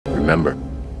Remember,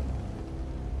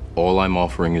 all I'm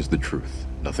offering is the truth,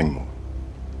 nothing more.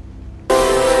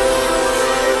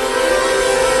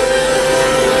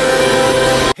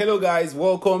 Hello guys,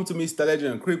 welcome to Mr.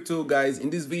 Legend and Crypto. Guys, in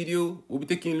this video, we'll be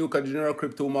taking a look at the general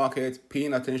crypto market,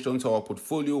 paying attention to our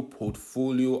portfolio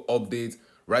updates.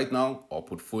 Right now, our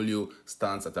portfolio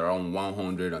stands at around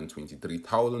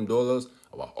 $123,000.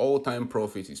 Our all-time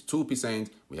profit is 2%.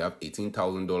 We have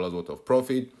 $18,000 worth of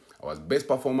profit. Our best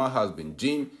performer has been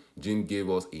Jim. Jim gave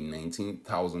us a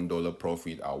 $19,000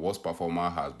 profit. Our worst performer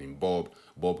has been Bob.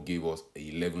 Bob gave us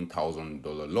a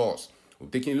 $11,000 loss. We're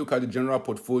taking a look at the general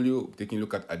portfolio, taking a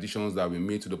look at additions that we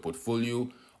made to the portfolio.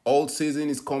 Alt season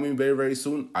is coming very, very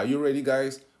soon. Are you ready,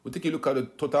 guys? We'll take a look at the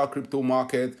total crypto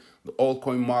market, the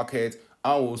altcoin market,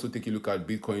 and we'll also take a look at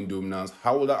Bitcoin dominance.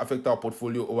 How will that affect our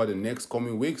portfolio over the next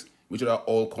coming weeks? Which other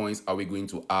altcoins are we going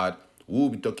to add? We'll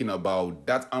be talking about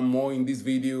that and more in this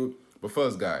video. But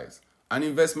first, guys, an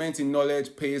investment in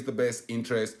knowledge pays the best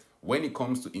interest. When it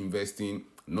comes to investing,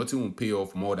 nothing will pay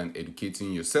off more than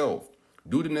educating yourself.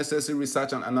 Do the necessary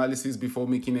research and analysis before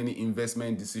making any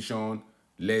investment decision.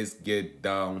 Let's get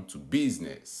down to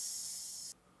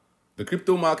business. The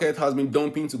crypto market has been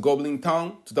dumping to gobbling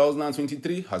town.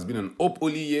 2023 has been an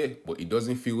up-only year, but it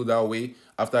doesn't feel that way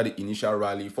after the initial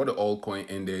rally for the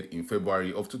altcoin ended in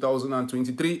February of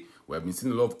 2023. We have been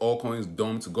seeing a lot of altcoins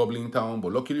dumped to gobbling town,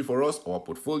 but luckily for us, our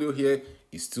portfolio here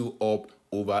is still up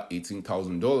over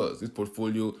 $18,000. This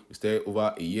portfolio we started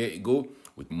over a year ago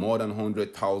with more than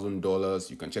 $100,000.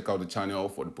 You can check out the channel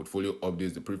for the portfolio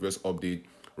updates, the previous update.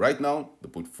 Right now, the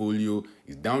portfolio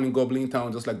is down in gobbling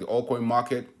town, just like the altcoin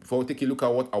market. Before we take a look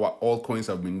at what our altcoins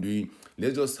have been doing,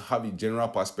 let's just have a general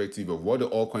perspective of what the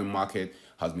altcoin market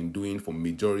has been doing for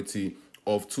majority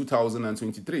of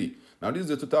 2023. Now, this is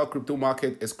the total crypto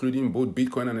market, excluding both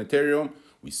Bitcoin and Ethereum.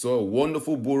 We saw a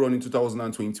wonderful bull run in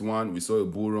 2021. We saw a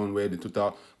bull run where the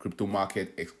total crypto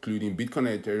market, excluding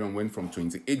Bitcoin and Ethereum, went from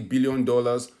 $28 billion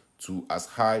to as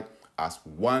high as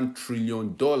 $1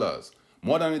 trillion.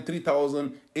 More than a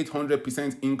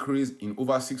 3,800% increase in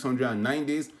over 609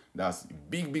 days. That's a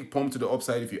big pump to the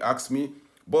upside if you ask me.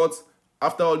 But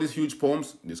after all these huge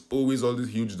pumps, there's always all these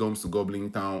huge dumps to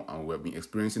gobbling town, and we have been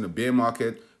experiencing a bear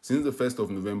market since the 1st of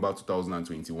November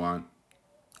 2021.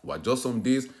 We're just some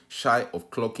days shy of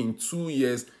clocking 2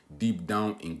 years deep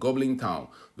down in gobbling town.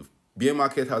 The bear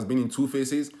market has been in two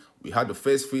phases. We had the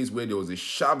first phase where there was a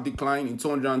sharp decline in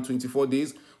 224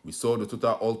 days. We saw the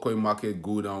total altcoin market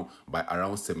go down by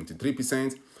around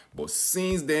 73%. But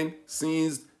since then,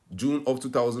 since June of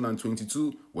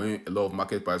 2022, when a lot of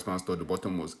market participants thought the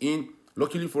bottom was in,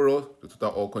 luckily for us, the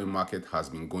total altcoin market has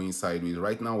been going sideways.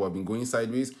 Right now, we've been going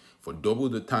sideways for double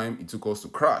the time it took us to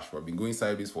crash. We've been going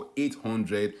sideways for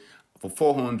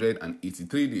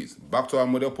 483 days. Back to our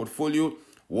model portfolio.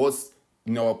 What's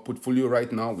in our portfolio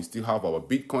right now? We still have our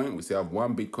Bitcoin. We still have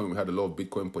one Bitcoin. We had a lot of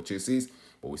Bitcoin purchases,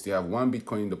 but we still have one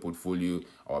Bitcoin in the portfolio.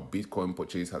 Our Bitcoin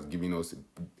purchase has given us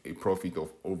a profit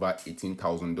of over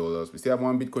 $18,000. We still have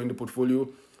one Bitcoin in the portfolio.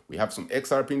 We have some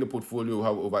XRP in the portfolio. We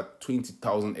have over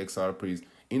 20,000 XRPs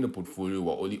in the portfolio.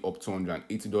 We're only up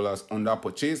 $280 on that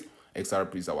purchase.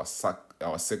 XRP is our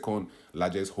second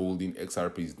largest holding.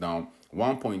 XRP is down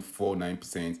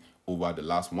 1.49% over the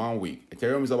last 1 week.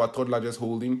 Ethereum is our third largest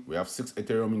holding. We have 6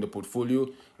 Ethereum in the portfolio.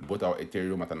 We bought our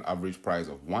Ethereum at an average price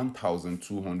of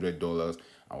 $1,200,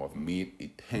 and we've made a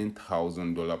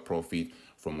 $10,000 profit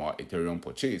from our Ethereum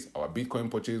purchase. Our Bitcoin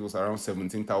purchase was around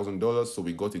 $17,000, so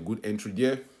we got a good entry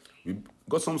there. We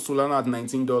got some Solana at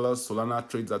 $19. Solana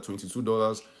trades at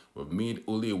 $22. We've made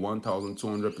only a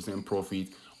 1,200% profit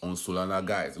on Solana,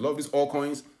 guys. A lot of these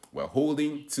altcoins we're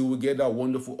holding till we get that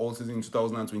wonderful alt season in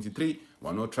 2023.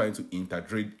 We're not trying to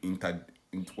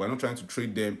we're not trying to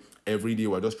trade them every day.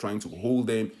 We're just trying to hold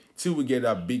them till we get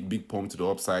that big pump to the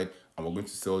upside, and we're going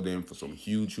to sell them for some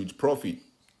huge profit.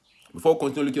 Before we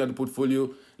continue looking at the portfolio,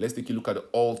 let's take a look at the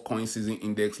Altcoins Season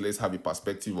Index. Let's have a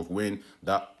perspective of when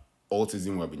that alt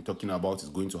season we've been talking about is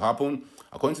going to happen.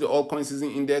 According to the Altcoins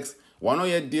Season Index, we're not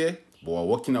yet there, but we're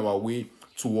working our way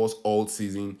towards alt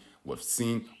season. We've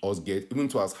seen us get even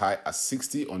to as high as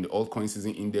 60 on the Altcoin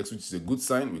Season Index, which is a good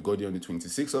sign. We got there on the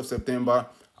 26th of September.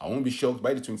 I won't be shocked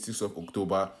by the 26th of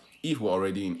October if we're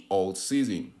already in alt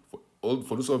season.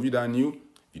 For those of you that are new,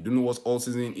 if you don't know what alt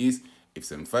season is, if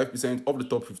 75% of the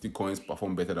top 50 coins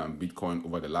perform better than Bitcoin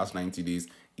over the last 90 days,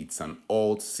 it's an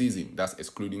alt season. That's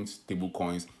excluding stable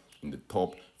coins in the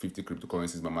top 50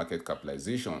 cryptocurrencies by market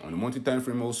capitalization. On the monthly time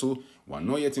frame also, we're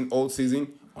not yet in alt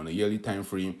season. On a yearly time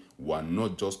frame, we're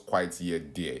not just quite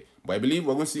yet there. But I believe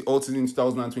we're going to see alt season in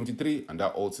 2023, and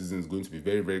that alt season is going to be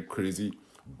very crazy.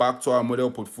 Back to our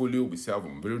model portfolio, we still have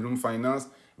Umbrella Finance.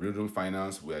 Velodrome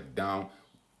Finance, we are down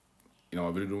in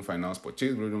our Velodrome Finance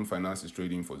purchase. Velodrome Finance is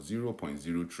trading for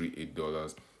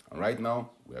 $0.038. And right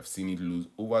now, we have seen it lose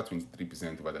over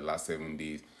 23% over the last 7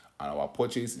 days. And our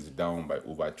purchase is down by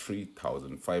over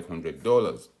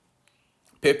 $3,500.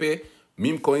 Pepe,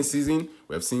 meme coin season.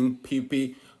 We have seen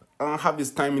Pepe have his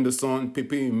time in the sun.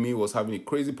 Pepe in May was having a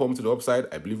crazy pump to the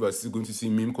upside. I believe we're still going to see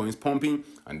meme coins pumping,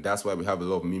 and that's why we have a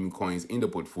lot of meme coins in the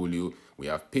portfolio. We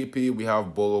have Pepe, we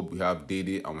have Bob, we have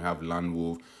Dede, and we have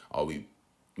Landwolf. I'll be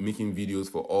making videos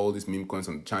for all these meme coins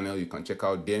on the channel. You can check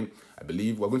out them. I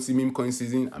believe we're going to see meme coin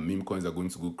season, and meme coins are going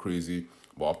to go crazy.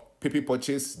 But Pepe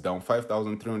purchase down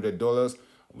 $5,300.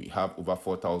 We have over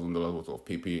 $4,000 worth of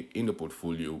Pepe in the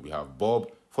portfolio. We have Bob,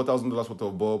 $4,000 worth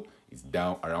of Bob is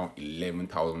down around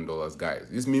 $11,000, guys.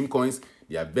 These meme coins,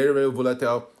 they are very, very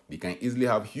volatile. They can easily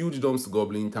have huge dumps to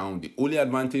Goblin Town. The only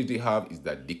advantage they have is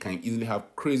that they can easily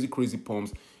have crazy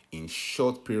pumps in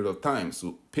short period of time.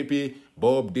 So Pepe,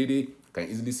 Bob, Dede, can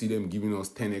easily see them giving us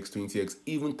 10x, 20x,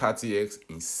 even 30x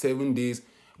in 7 days.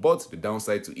 But the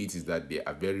downside to it is that they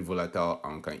are very volatile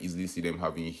and can easily see them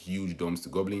having huge dumps to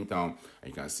Goblin Town. And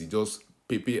you can see just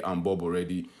Pepe and Bob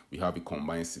already, we have a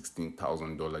combined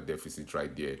 $16,000 deficit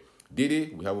right there.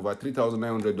 Dede, we have over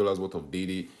 $3,900 worth of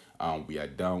Dede, and we are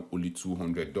down only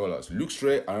 $200.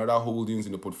 Luxray, another holdings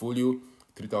in the portfolio,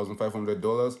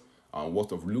 $3,500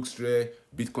 worth of Luxray,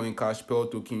 Bitcoin Cash, Pearl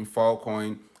Token,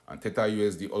 Filecoin, and Theta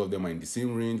USD. All of them are in the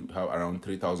same range. We have around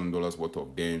 $3,000 worth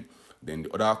of them. Then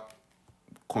the other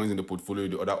coins in the portfolio,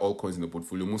 the other altcoins in the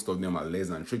portfolio, most of them are less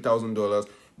than $3,000,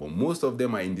 but most of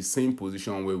them are in the same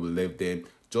position where we left them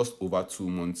just over 2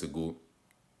 months ago.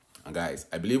 And guys,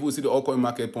 I believe we'll see the altcoin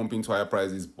market pumping to higher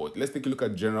prices, but let's take a look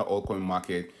at general altcoin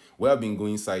market. We have been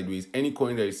going sideways. Any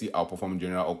coin that you see outperform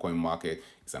general altcoin market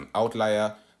is an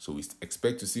outlier. So we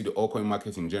expect to see the altcoin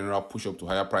market in general push up to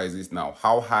higher prices. Now,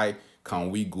 how high can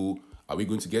we go? Are we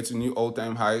going to get to new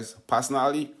all-time highs?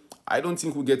 Personally, I don't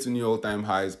think we'll get to new all-time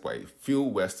highs, but I feel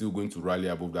we're still going to rally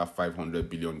above that $500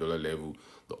 billion level.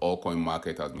 The altcoin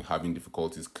market has been having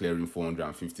difficulties clearing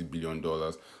 $450 billion.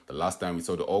 The last time we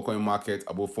saw the altcoin market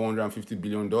above $450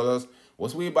 billion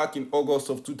was way back in August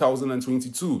of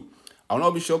 2022. I'll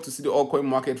not be shocked to see the altcoin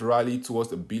market rally towards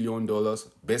 $1 billion.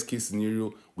 Best case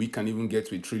scenario, we can even get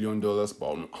to $1 trillion,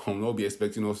 but I'll not be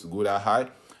expecting us to go that high.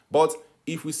 But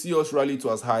if we see us rally to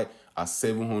as high as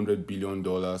 $700 billion,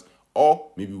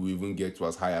 or maybe we even get to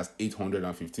as high as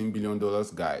 $815 billion,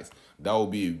 guys, that will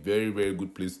be a very, very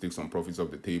good place to take some profits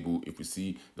off the table. If we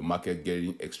see the market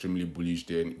getting extremely bullish,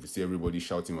 then if we see everybody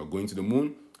shouting we're going to the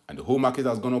moon, and the whole market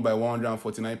has gone up by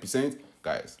 149%,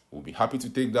 guys, we'll be happy to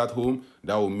take that home.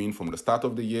 That will mean from the start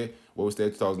of the year, where we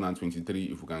started 2023,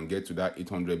 if we can get to that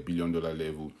 $800 billion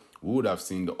level, we would have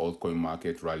seen the altcoin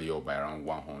market rally up by around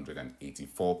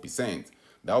 184%.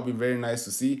 That would be very nice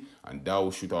to see, and that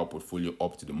will shoot our portfolio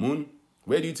up to the moon.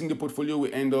 Where do you think the portfolio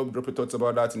will end up? Drop your thoughts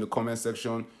about that in the comment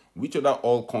section. Which other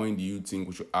altcoin do you think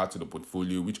we should add to the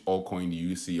portfolio? Which altcoin do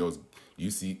you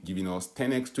see giving us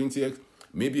 10x, 20x,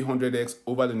 maybe 100x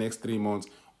over the next 3 months,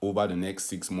 over the next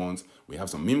 6 months? We have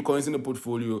some meme coins in the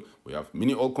portfolio. We have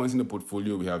mini altcoins in the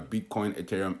portfolio. We have Bitcoin,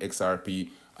 Ethereum, XRP,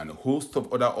 and a host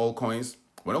of other altcoins.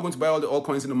 We're not going to buy all the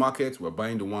altcoins in the market. We're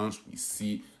buying the ones we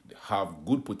see have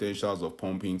good potentials of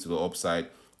pumping to the upside.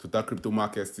 Total crypto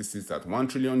market still sits at $1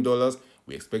 trillion.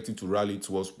 We expect it to rally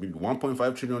towards maybe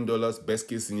 $1.5 trillion. Best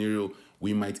case scenario,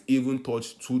 we might even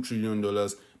touch $2 trillion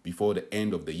before the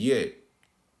end of the year.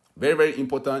 Very, very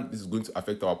important. This is going to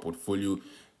affect our portfolio.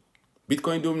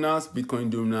 Bitcoin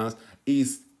dominance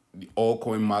is the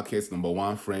altcoin market's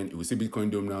 #1 friend. If we see Bitcoin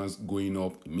dominance going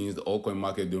up, it means the altcoin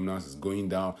market dominance is going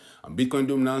down. And Bitcoin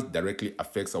dominance directly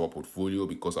affects our portfolio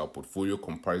because our portfolio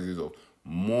comprises of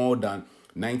more than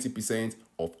 90%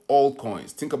 of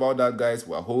altcoins. Think about that, guys.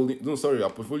 Our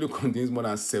portfolio contains more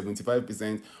than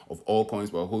 75% of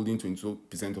altcoins. We're holding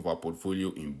 22% of our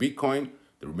portfolio in Bitcoin.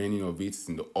 The remaining of it is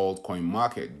in the altcoin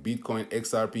market. Bitcoin,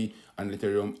 XRP, and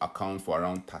Ethereum account for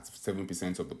around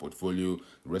 37% of the portfolio.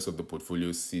 The rest of the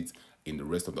portfolio sits in the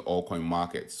rest of the altcoin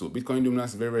market. So Bitcoin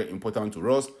dominance is very, very important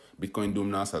to us. Bitcoin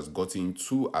dominance has gotten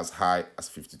to as high as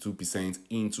 52%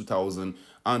 in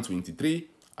 2023.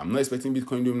 I'm not expecting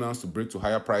Bitcoin dominance to break to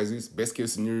higher prices. Best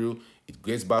case scenario, it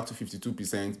gets back to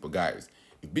 52%. But guys,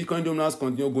 if Bitcoin dominance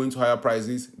continue going to higher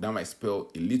prices, that might spell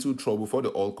a little trouble for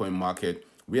the altcoin market.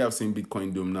 We have seen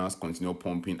Bitcoin dominance continue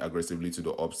pumping aggressively to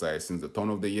the upside since the turn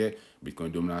of the year.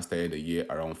 Bitcoin dominance started the year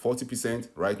around 40%.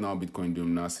 Right now, Bitcoin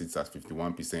dominance sits at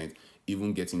 51%,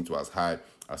 even getting to as high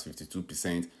as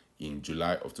 52% in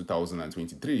July of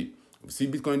 2023. If we see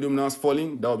Bitcoin dominance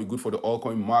falling, that will be good for the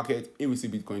altcoin market. If we see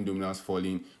Bitcoin dominance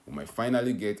falling, we might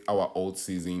finally get our alt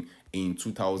season in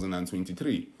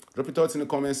 2023. Drop your thoughts in the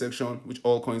comment section. Which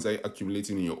altcoins are you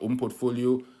accumulating in your own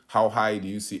portfolio? How high do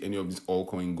you see any of these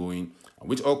altcoins going? And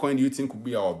which altcoin do you think will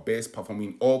be our best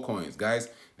performing altcoins? Guys,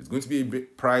 there's going to be a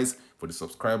big prize for the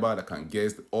subscriber that can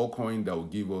guess the altcoin that will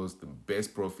give us the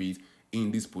best profit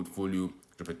in this portfolio.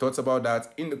 Drop your thoughts about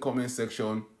that in the comment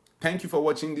section. Thank you for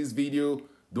watching this video.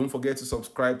 Don't forget to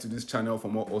subscribe to this channel for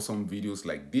more awesome videos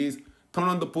like this. Turn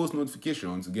on the post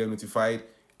notification to get notified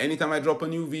anytime I drop a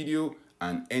new video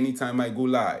and anytime I go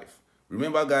live.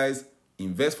 Remember guys,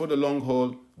 invest for the long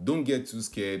haul. Don't get too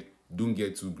scared. Don't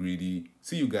get too greedy.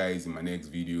 See you guys in my next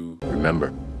video.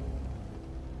 Remember,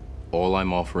 all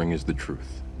I'm offering is the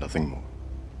truth, nothing more.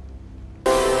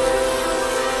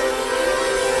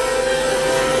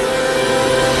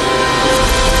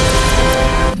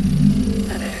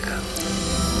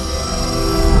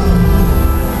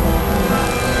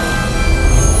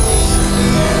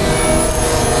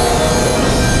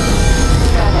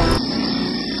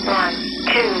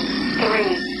 Two.